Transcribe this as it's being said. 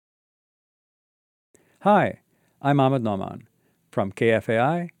Hi, I'm Ahmed Noman. From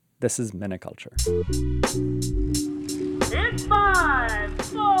KFAI, this is Miniculture. It's 5,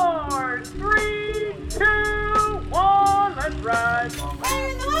 4, 3, 2, 1, let's ride.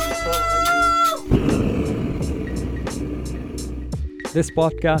 This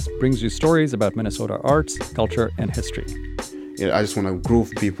podcast brings you stories about Minnesota arts, culture, and history. I just want to groove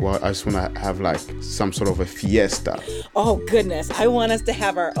people. I just want to have like some sort of a fiesta. Oh goodness, I want us to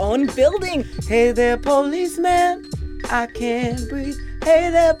have our own building. Hey there, policeman, I can't breathe. Hey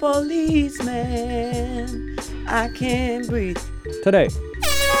there, policeman, I can't breathe. Today,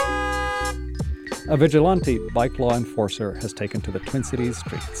 a vigilante bike law enforcer has taken to the Twin Cities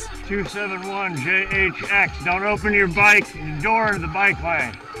streets. 271JHX, don't open your bike door to the bike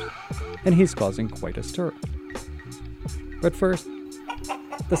lane. And he's causing quite a stir. But first,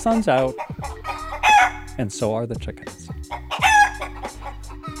 the sun's out, and so are the chickens.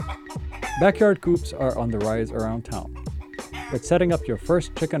 Backyard coops are on the rise around town, but setting up your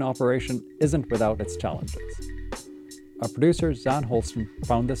first chicken operation isn't without its challenges. Our producer, Zan Holston,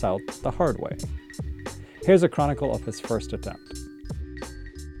 found this out the hard way. Here's a chronicle of his first attempt.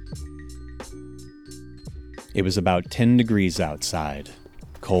 It was about 10 degrees outside.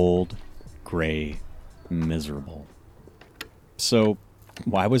 Cold, gray, miserable. So,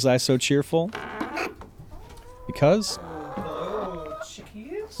 why was I so cheerful? Because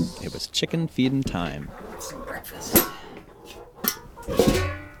it was chicken feeding time. Some breakfast.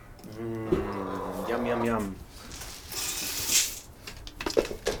 Yum, yum, yum.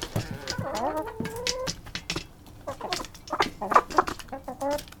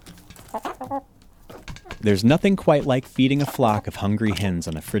 There's nothing quite like feeding a flock of hungry hens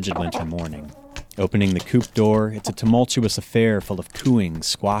on a frigid winter morning. Opening the coop door, it's a tumultuous affair full of cooing,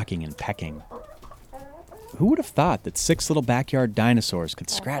 squawking, and pecking. Who would have thought that 6 little backyard dinosaurs could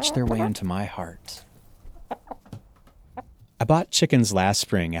scratch their way into my heart? I bought chickens last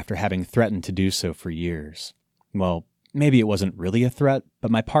spring after having threatened to do so for years. Well, maybe it wasn't really a threat,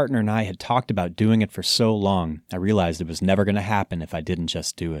 but my partner and I had talked about doing it for so long, I realized it was never going to happen if I didn't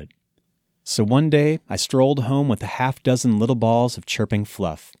just do it. So one day, I strolled home with a half-dozen little balls of chirping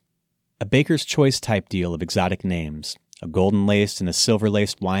fluff. A Baker's Choice type deal of exotic names, a golden-laced and a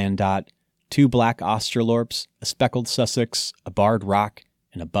silver-laced Wyandotte, 2 black Australorps, a speckled Sussex, a barred Rock,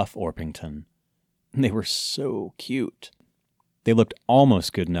 and a buff Orpington. They were so cute. They looked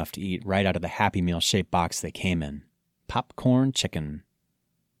almost good enough to eat right out of the Happy Meal-shaped box they came in. Popcorn chicken.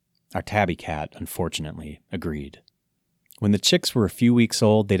 Our tabby cat, unfortunately, agreed. When the chicks were a few weeks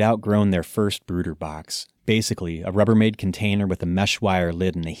old, they'd outgrown their first brooder box, basically a Rubbermaid container with a mesh wire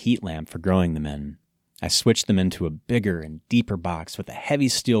lid and a heat lamp for growing them in. I switched them into a bigger and deeper box with a heavy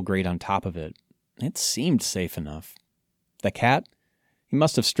steel grate on top of it. It seemed safe enough. The cat? He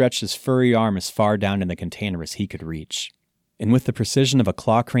must have stretched his furry arm as far down in the container as he could reach. And with the precision of a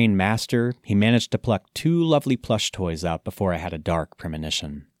claw crane master, he managed to pluck 2 lovely plush toys out before I had a dark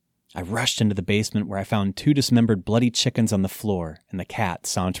premonition. I rushed into the basement where I found 2 dismembered bloody chickens on the floor and the cat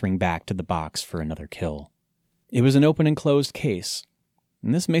sauntering back to the box for another kill. It was an open and closed case.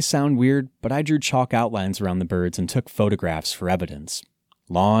 And this may sound weird, but I drew chalk outlines around the birds and took photographs for evidence.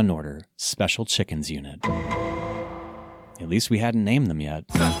 Law and Order, Special Chickens Unit. At least we hadn't named them yet.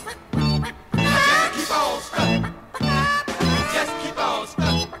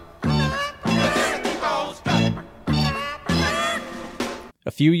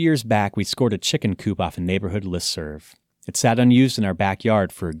 A few years back, we scored a chicken coop off a neighborhood listserv. It sat unused in our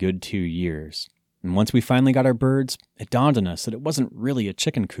backyard for a good 2 years. And once we finally got our birds, it dawned on us that it wasn't really a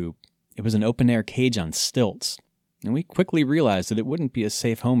chicken coop. It was an open-air cage on stilts. And we quickly realized that it wouldn't be a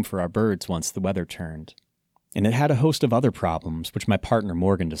safe home for our birds once the weather turned. And it had a host of other problems, which my partner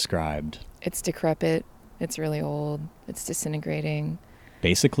Morgan described. It's decrepit. It's really old. It's disintegrating.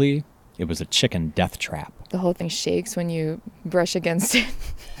 Basically, it was a chicken death trap. The whole thing shakes when you brush against it.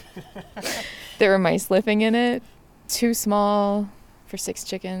 There were mice living in it. Too small for 6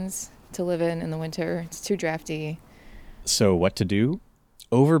 chickens to live in the winter. It's too drafty. So what to do?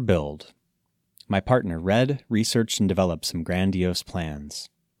 Overbuild. My partner read, researched, and developed some grandiose plans.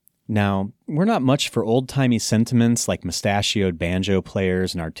 Now, we're not much for old-timey sentiments like mustachioed banjo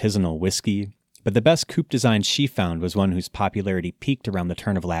players and artisanal whiskey, but the best coop design she found was one whose popularity peaked around the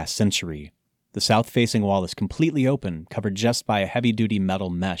turn of last century. The south-facing wall is completely open, covered just by a heavy-duty metal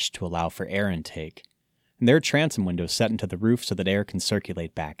mesh to allow for air intake. And there are transom windows set into the roof so that air can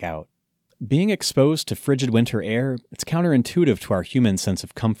circulate back out. Being exposed to frigid winter air, it's counterintuitive to our human sense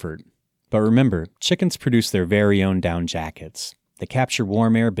of comfort. But remember, chickens produce their very own down jackets. They capture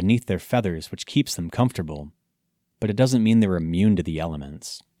warm air beneath their feathers, which keeps them comfortable. But it doesn't mean they're immune to the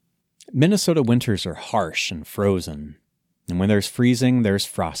elements. Minnesota winters are harsh and frozen, and when there's freezing, there's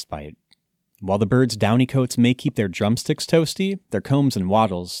frostbite. While the birds' downy coats may keep their drumsticks toasty, their combs and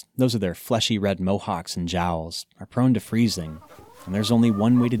wattles, those are their fleshy red mohawks and jowls, are prone to freezing, and there's only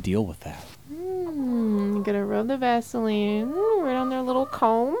one way to deal with that. Gonna rub the Vaseline right on their little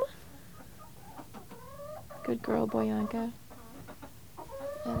comb. Good girl, Boyanka.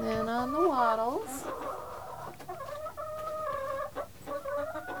 And then on the wattles.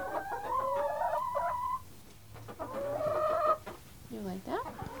 You like that?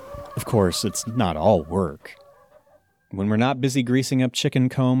 Of course, it's not all work. When we're not busy greasing up chicken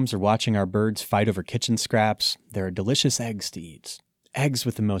combs or watching our birds fight over kitchen scraps, there are delicious eggs to eat. Eggs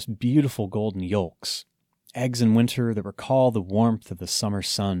with the most beautiful golden yolks. Eggs in winter that recall the warmth of the summer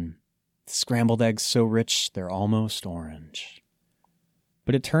sun. Scrambled eggs so rich they're almost orange.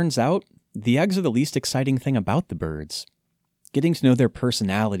 But it turns out, the eggs are the least exciting thing about the birds. Getting to know their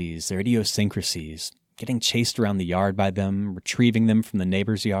personalities, their idiosyncrasies, getting chased around the yard by them, retrieving them from the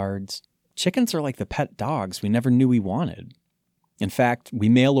neighbors' yards. Chickens are like the pet dogs we never knew we wanted. In fact, we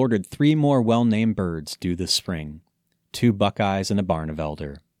mail-ordered 3 more well-named birds due this spring. 2 Buckeyes and a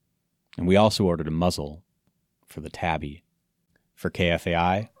Barnevelder. And we also ordered a muzzle for the tabby. For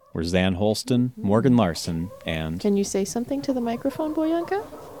KFAI, we're Zan Holston, Morgan Larson, and... Can you say something to the microphone, Boyanka?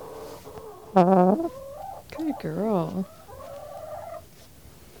 Good girl.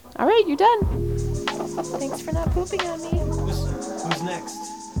 All right, you're done. Thanks for not pooping on me. Who's next?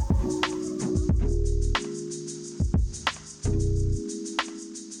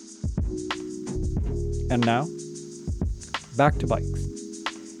 And now, back to bikes.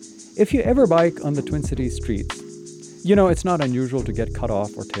 If you ever bike on the Twin Cities streets, you know it's not unusual to get cut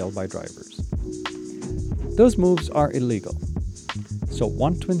off or tailed by drivers. Those moves are illegal. So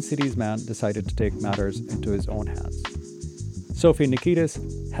one Twin Cities man decided to take matters into his own hands. Sophie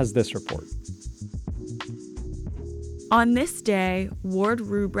Nikitas has this report. On this day, Ward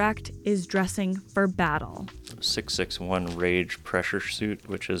Rubrecht is dressing for battle. 661 Rage pressure suit,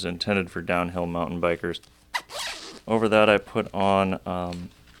 which is intended for downhill mountain bikers. Over that, I put on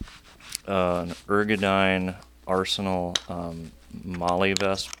an Ergodyne Arsenal Molly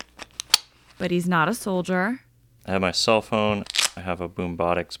vest. But he's not a soldier. I have my cell phone. I have a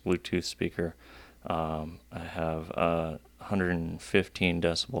Boombotix Bluetooth speaker. I have a 115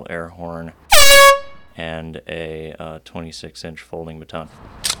 decibel air horn and a 26-inch folding baton.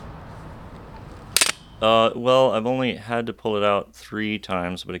 Well, I've only had to pull it out 3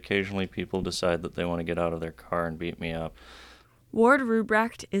 times, but occasionally people decide that they want to get out of their car and beat me up. Ward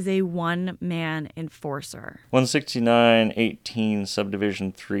Rubrecht is a one-man enforcer. 169.18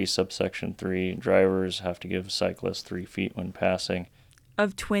 subdivision 3 subsection 3. Drivers have to give cyclists 3 feet when passing.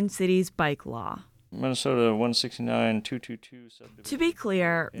 Of Twin Cities bike law. Minnesota 169.222 subdivision. To be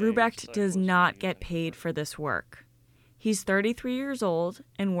clear, Rubrecht does not get paid for this work. He's 33 years old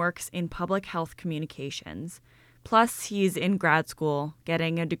and works in public health communications. Plus, he's in grad school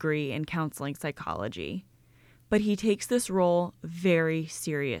getting a degree in counseling psychology. But he takes this role very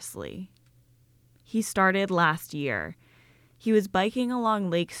seriously. He started last year. He was biking along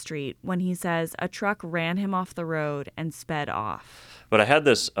Lake Street when he says a truck ran him off the road and sped off. But I had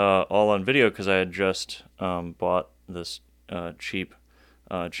this all on video because I had just bought this cheap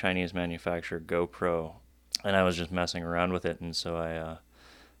Chinese manufacturer GoPro, and I was just messing around with it, and so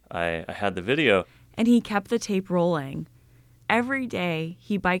I had the video. And he kept the tape rolling. Every day,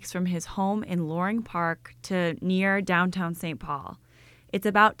 he bikes from his home in Loring Park to near downtown St. Paul. It's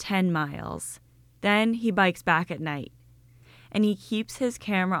about 10 miles. Then he bikes back at night. And he keeps his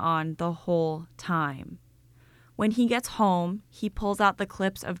camera on the whole time. When he gets home, he pulls out the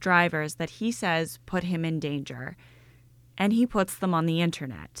clips of drivers that he says put him in danger. And he puts them on the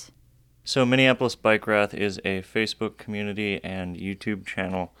internet. So Minneapolis Bike Wrath is a Facebook community and YouTube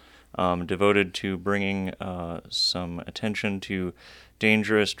channel devoted to bringing some attention to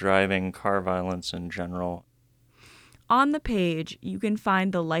dangerous driving, car violence in general. On the page, you can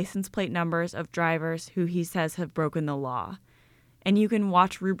find the license plate numbers of drivers who he says have broken the law. And you can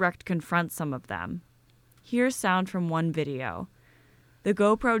watch Rubrecht confront some of them. Here's sound from one video. The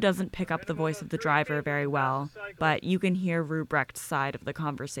GoPro doesn't pick up the voice of the driver very well, but you can hear Rubrecht's side of the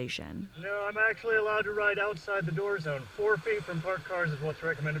conversation. No, I'm actually allowed to ride outside the door zone. 4 feet from parked cars is what's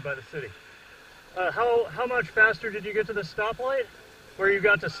recommended by the city. How much faster did you get to the stoplight? Where you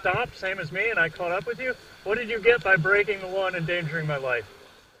got to stop, same as me, and I caught up with you? What did you get by breaking the law and endangering my life?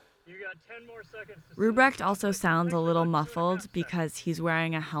 You got 10 more seconds to... Rubrecht also sounds a little muffled because he's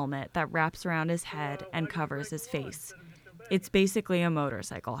wearing a helmet that wraps around his head and covers his face. It's basically a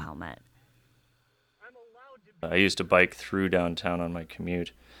motorcycle helmet. I used to bike through downtown on my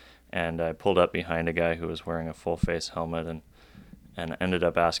commute, And I pulled up behind a guy who was wearing a full face helmet and ended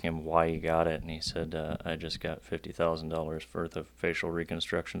up asking him why he got it. And he said, I just got $50,000 worth of facial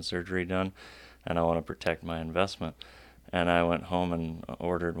reconstruction surgery done, and I want to protect my investment. And I went home and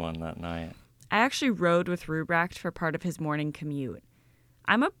ordered one that night. I actually rode with Ruprecht for part of his morning commute.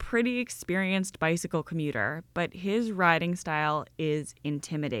 I'm a pretty experienced bicycle commuter, but his riding style is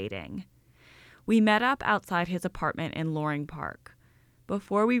intimidating. We met up outside his apartment in Loring Park.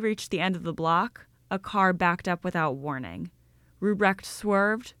 Before we reached the end of the block, a car backed up without warning. Ruprecht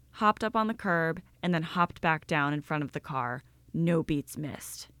swerved, hopped up on the curb, and then hopped back down in front of the car. No beats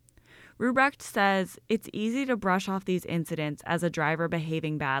missed. Ruprecht says it's easy to brush off these incidents as a driver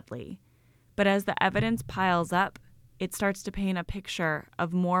behaving badly. But as the evidence piles up, it starts to paint a picture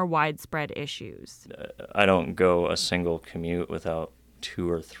of more widespread issues. I don't go a single commute without 2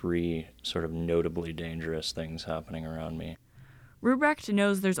 or 3 sort of notably dangerous things happening around me. Ruprecht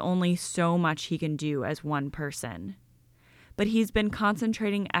knows there's only so much he can do as one person. But he's been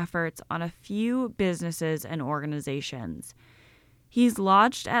concentrating efforts on a few businesses and organizations. He's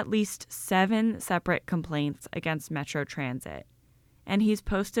lodged at least 7 separate complaints against Metro Transit. And he's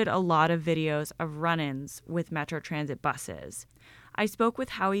posted a lot of videos of run-ins with Metro Transit buses. I spoke with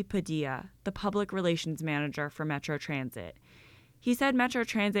Howie Padilla, the public relations manager for Metro Transit. He said Metro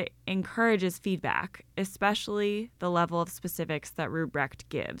Transit encourages feedback, especially the level of specifics that Ruprecht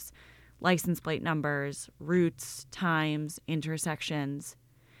gives, license plate numbers, routes, times, intersections.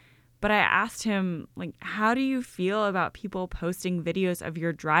 But I asked him, how do you feel about people posting videos of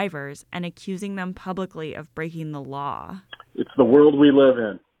your drivers and accusing them publicly of breaking the law? It's the world we live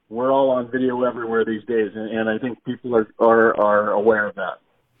in. We're all on video everywhere these days, and I think people are aware of that.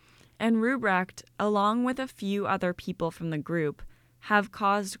 And Ruprecht, along with a few other people from the group, have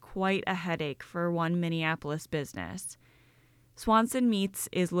caused quite a headache for one Minneapolis business. Swanson Meats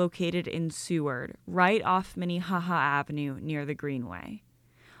is located in Seward, right off Minnehaha Avenue near the Greenway.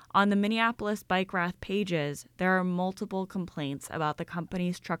 On the Minneapolis Bike Wrath pages, there are multiple complaints about the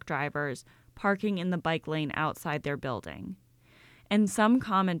company's truck drivers parking in the bike lane outside their building. And some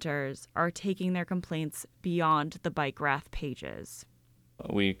commenters are taking their complaints beyond the Bike Wrath pages.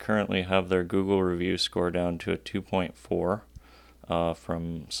 We currently have their Google review score down to a 2.4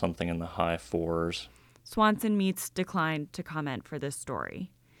 from something in the high 4s. Swanson Meats declined to comment for this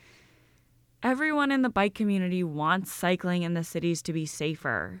story. Everyone in the bike community wants cycling in the cities to be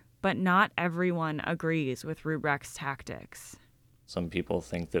safer, but not everyone agrees with Ruprecht's tactics. Some people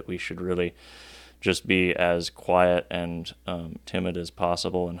think that we should really just be as quiet and timid as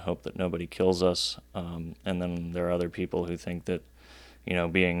possible and hope that nobody kills us. And then there are other people who think that,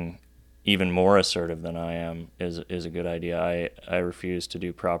 being even more assertive than I am is a good idea. I refuse to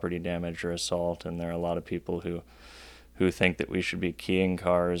do property damage or assault, and there are a lot of people who think that we should be keying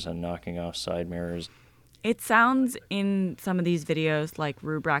cars and knocking off side mirrors. It sounds in some of these videos like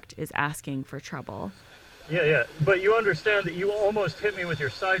Ruprecht is asking for trouble. Yeah, but you understand that you almost hit me with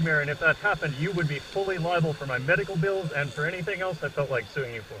your side mirror, and if that happened, you would be fully liable for my medical bills and for anything else I felt like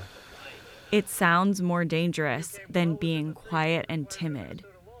suing you for. It sounds more dangerous than being quiet and timid.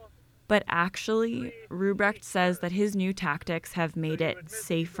 But actually, Ruprecht says that his new tactics have made it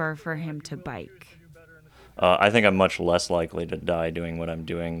safer for him to bike. I think I'm much less likely to die doing what I'm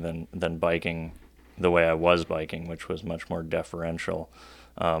doing than biking the way I was biking, which was much more deferential,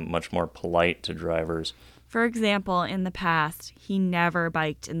 much more polite to drivers. For example, in the past, he never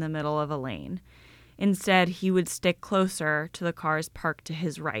biked in the middle of a lane. Instead, he would stick closer to the cars parked to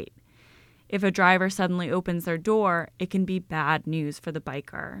his right. If a driver suddenly opens their door, it can be bad news for the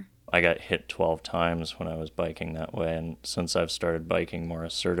biker. I got hit 12 times when I was biking that way, and since I've started biking more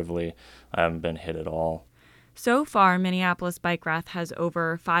assertively, I haven't been hit at all. So far, Minneapolis Bike Wrath has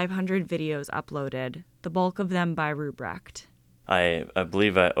over 500 videos uploaded, the bulk of them by Ruprecht. I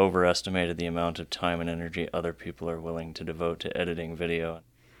believe I overestimated the amount of time and energy other people are willing to devote to editing video.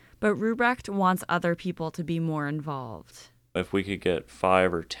 But Ruprecht wants other people to be more involved. If we could get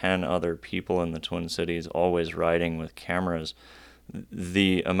 5 or 10 other people in the Twin Cities always riding with cameras,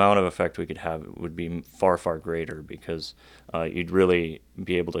 the amount of effect we could have would be far, far greater, because you'd really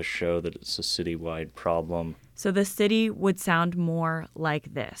be able to show that it's a citywide problem. So the city would sound more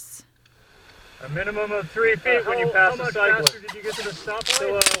like this. A minimum of 3 feet when you pass a cyclist. How much faster did you get to the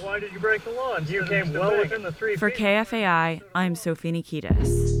stoplight? So why did you break the law? You came well within the 3 feet. For KFAI, I'm Sophie Nikitas.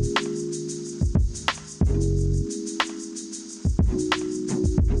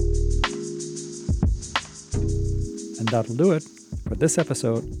 And that'll do it for this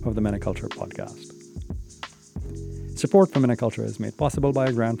episode of the Miniculture Podcast. Support for Miniculture is made possible by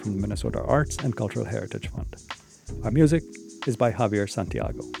a grant from the Minnesota Arts and Cultural Heritage Fund. Our music is by Javier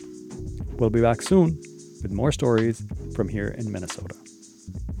Santiago. We'll be back soon with more stories from here in Minnesota.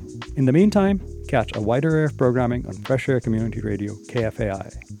 In the meantime, catch a wide array of programming on Fresh Air Community Radio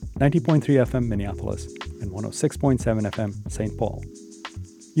KFAI, 90.3 FM Minneapolis and 106.7 FM St. Paul.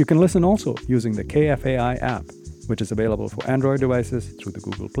 You can listen also using the KFAI app, which is available for Android devices through the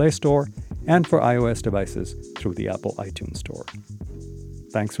Google Play Store and for iOS devices through the Apple iTunes Store.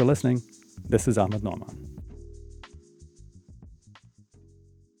 Thanks for listening. This is Ahmed Norman.